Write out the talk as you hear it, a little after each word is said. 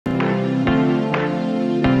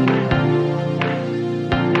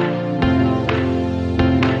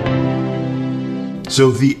So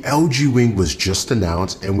the lgwing was just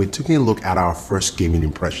announced, and we're taking a look at our first gaming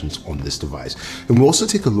impressions on this device. And we'll also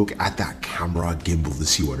take a look at that camera gimbal to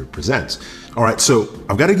see what it presents. All right, so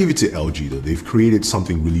I've got to give it to LG though. They've created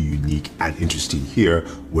something really unique and interesting here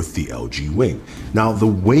with the lgwing. Now the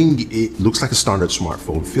wing, it looks like a standard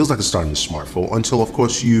smartphone, feels like a standard smartphone until of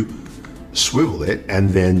course you swivel it, and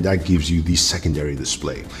then that gives you the secondary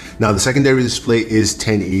display. Now the secondary display is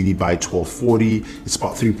 1080 by 1240. It's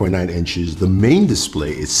about 3.9 inches. The main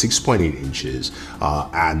display is 6.8 inches,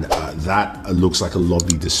 and that looks like a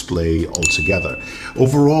lovely display altogether.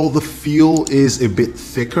 Overall, the feel is a bit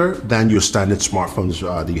thicker than your standard smartphones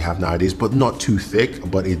that you have nowadays, but not too thick,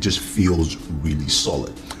 but it just feels really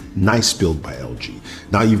solid. Nice build by LG.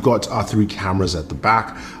 Now you've got 3 cameras at the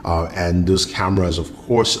back, and those cameras of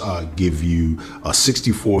course give you a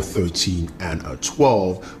 64, 13 and a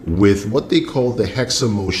 12 with what they call the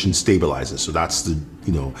hexa motion stabilizer. So that's the,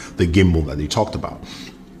 the gimbal that they talked about.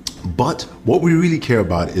 But what we really care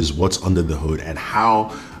about is what's under the hood and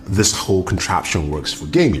how this whole contraption works for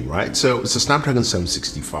gaming, right? So it's a Snapdragon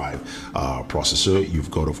 765 processor.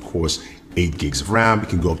 You've got, of course, 8 gigs of RAM. You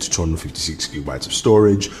can go up to 256 gigabytes of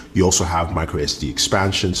storage. You also have micro SD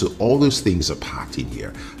expansion. So all those things are packed in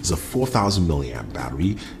here. It's a 4,000 milliamp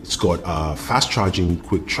battery. It's got fast charging,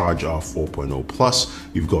 quick charge 4.0 plus.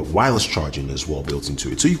 You've got wireless charging as well built into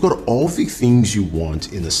it. So you've got all the things you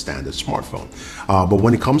want in a standard smartphone. But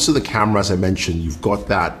when it comes to the camera, as I mentioned, you've got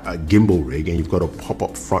that gimbal rig, and you've got a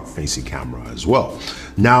pop-up front-facing camera as well.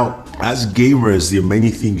 Now, as gamers, there are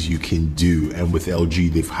many things you can do, and with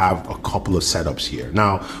LG, they have a couple of setups here.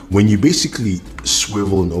 Now, when you basically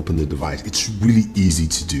swivel and open the device, it's really easy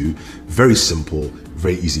to do, very simple,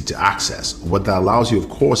 very easy to access. What that allows you, of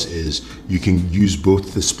course, is you can use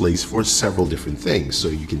both displays for several different things. So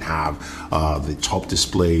you can have the top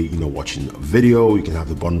display, watching a video. You can have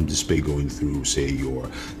the bottom display going through, say, your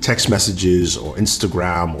text messages or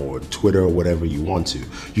Instagram or Twitter or whatever you want to.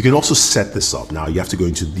 You can also set this up. Now you have to go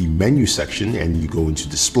into the menu section and you go into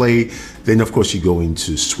display. Then, of course, you go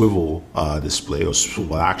into swivel display or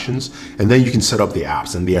swivel actions, and then you can set up the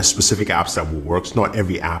apps. And there are specific apps that will work. Not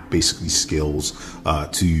every app basically scales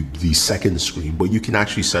to the second screen, but you can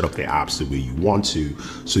actually set up the apps the way you want to,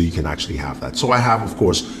 so you can actually have that. So I have, of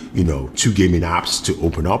course, 2 gaming apps to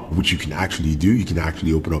open up, which you can actually do. You can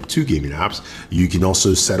actually open up 2 gaming apps. You can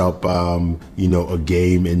also set up, a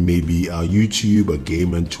game in maybe YouTube, a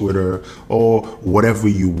game on Twitter, or whatever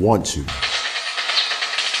you want to.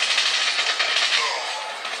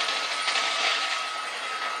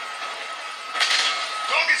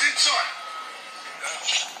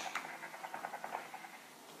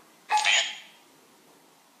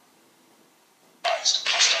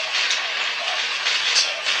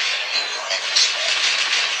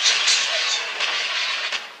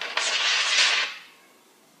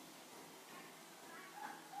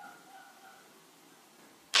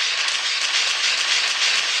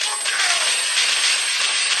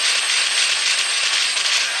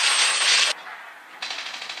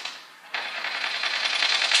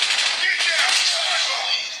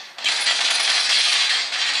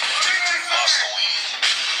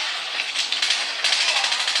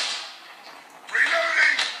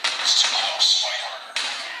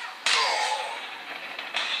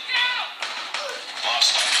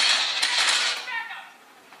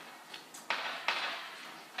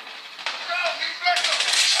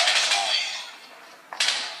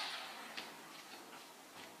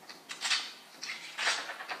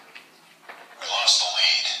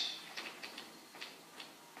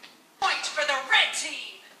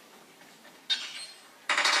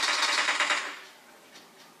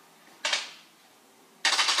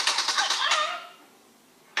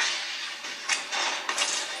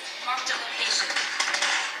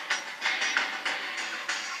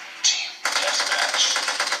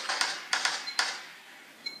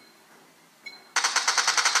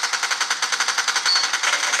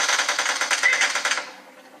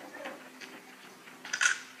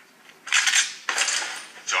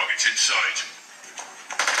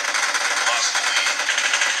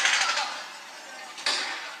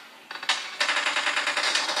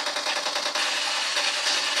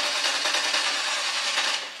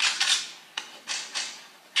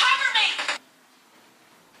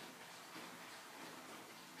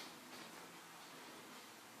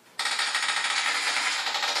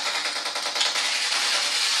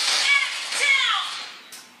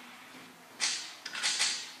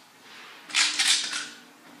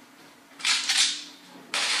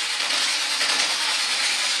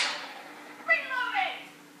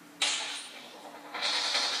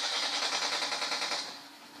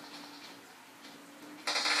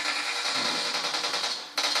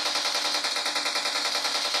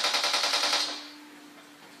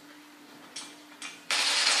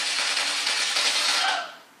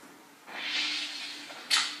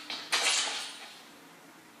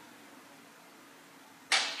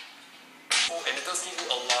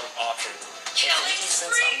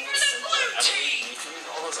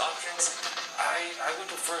 I would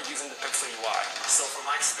prefer using the Pixel UI. So from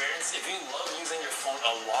my experience, if you love using your phone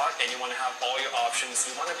a lot and you want to have all your options,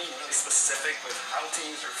 you want to be really specific with how to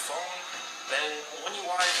use your phone, then One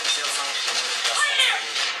UI from Samsung is one of the best ones for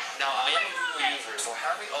you. Now, I am a Google user, so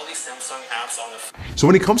having all these Samsung apps on the phone. So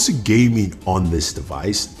when it comes to gaming on this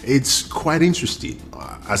device, it's quite interesting.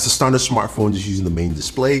 As a standard smartphone, just using the main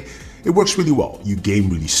display, it works really well. You game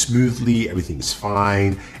really smoothly, everything is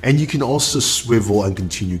fine, and you can also swivel and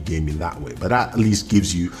continue gaming that way. But that at least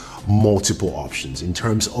gives you multiple options in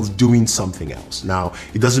terms of doing something else. Now,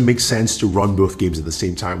 it doesn't make sense to run both games at the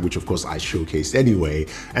same time, which of course I showcased anyway,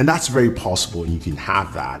 and that's very possible and you can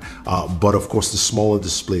have that. But of course, the smaller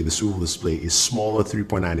display, the swivel display is smaller,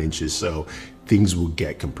 3.9 inches, so things will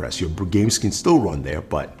get compressed. Your games can still run there,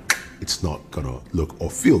 but it's not gonna look or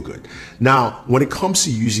feel good. Now, when it comes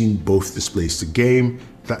to using both displays to game,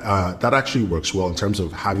 that actually works well in terms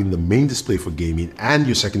of having the main display for gaming and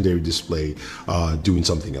your secondary display doing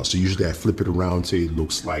something else. So usually I flip it around so it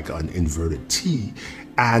looks like an inverted T.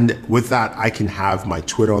 And with that, I can have my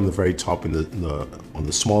Twitter on the very top on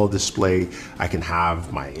the smaller display. I can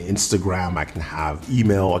have my Instagram, I can have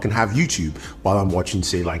email, I can have YouTube while I'm watching,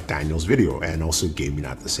 say, like Daniel's video, and also gaming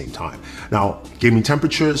at the same time. Now, gaming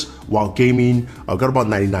temperatures, while gaming, I got about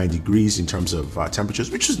 99 degrees in terms of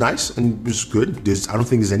temperatures, which is nice and was good. I don't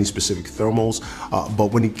think there's any specific thermals,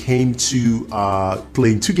 but when it came to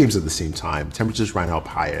playing two games at the same time, temperatures ran up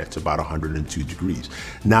higher to about 102 degrees.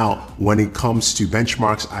 Now, when it comes to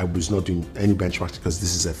benchmarks, I was not doing any benchmarks because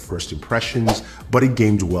this is at first impressions, but it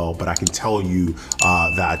gamed well. But I can tell you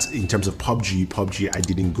that in terms of PUBG, I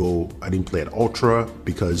didn't play at Ultra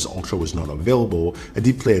because Ultra was not available. I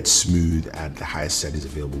did play at Smooth at the highest settings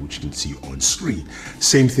available, which you can see on screen.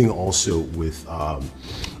 Same thing also with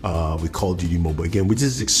Call of Duty Mobile, again, which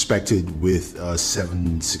is expected with a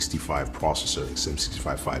 765 processor,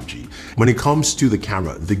 765 5G. When it comes to the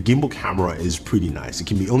camera, the gimbal camera is pretty nice. It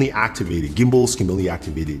can be only activated, gimbals can be only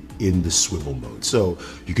activated in the swivel mode. So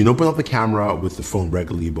you can open up the camera with the phone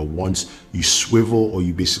regularly, but once you swivel or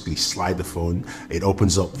you basically slide the phone, it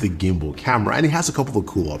opens up the gimbal camera, and it has a couple of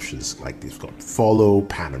cool options, like they've got follow,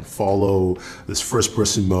 pan and follow, this first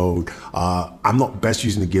person mode. I'm not best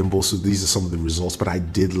using the gimbal, so these are some of the results, but I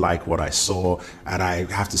did like what I saw, and I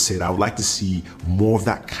have to say that I would like to see more of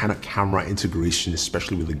that kind of camera integration,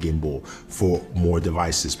 especially with the gimbal, for more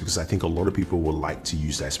devices, because I think a lot of people would like to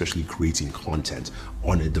use that, especially creating content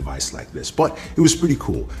on a device like this. But it was pretty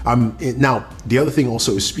cool. Now, the other thing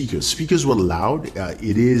also is speakers. Speakers were loud.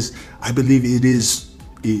 I believe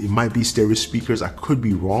it might be stereo speakers. I could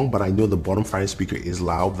be wrong, but I know the bottom firing speaker is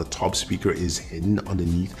loud. The top speaker is hidden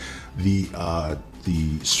underneath the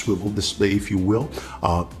swivel display, if you will.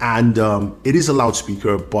 It is a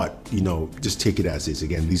loudspeaker, but just take it as is.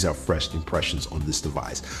 Again, these are fresh impressions on this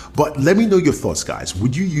device. But let me know your thoughts, guys.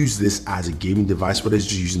 Would you use this as a gaming device, whether it's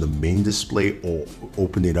just using the main display or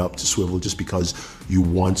open it up to swivel just because you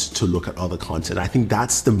want to look at other content? I think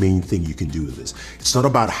that's the main thing you can do with this. It's not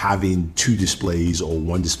about having two displays or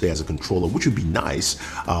one display as a controller, which would be nice,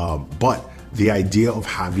 but the idea of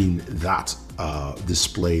having that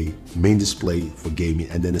main display for gaming,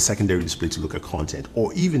 and then a secondary display to look at content,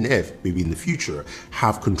 or even if maybe in the future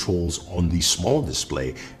have controls on the small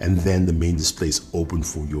display and then the main display is open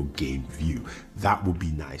for your game view, that would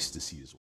be nice to see as well.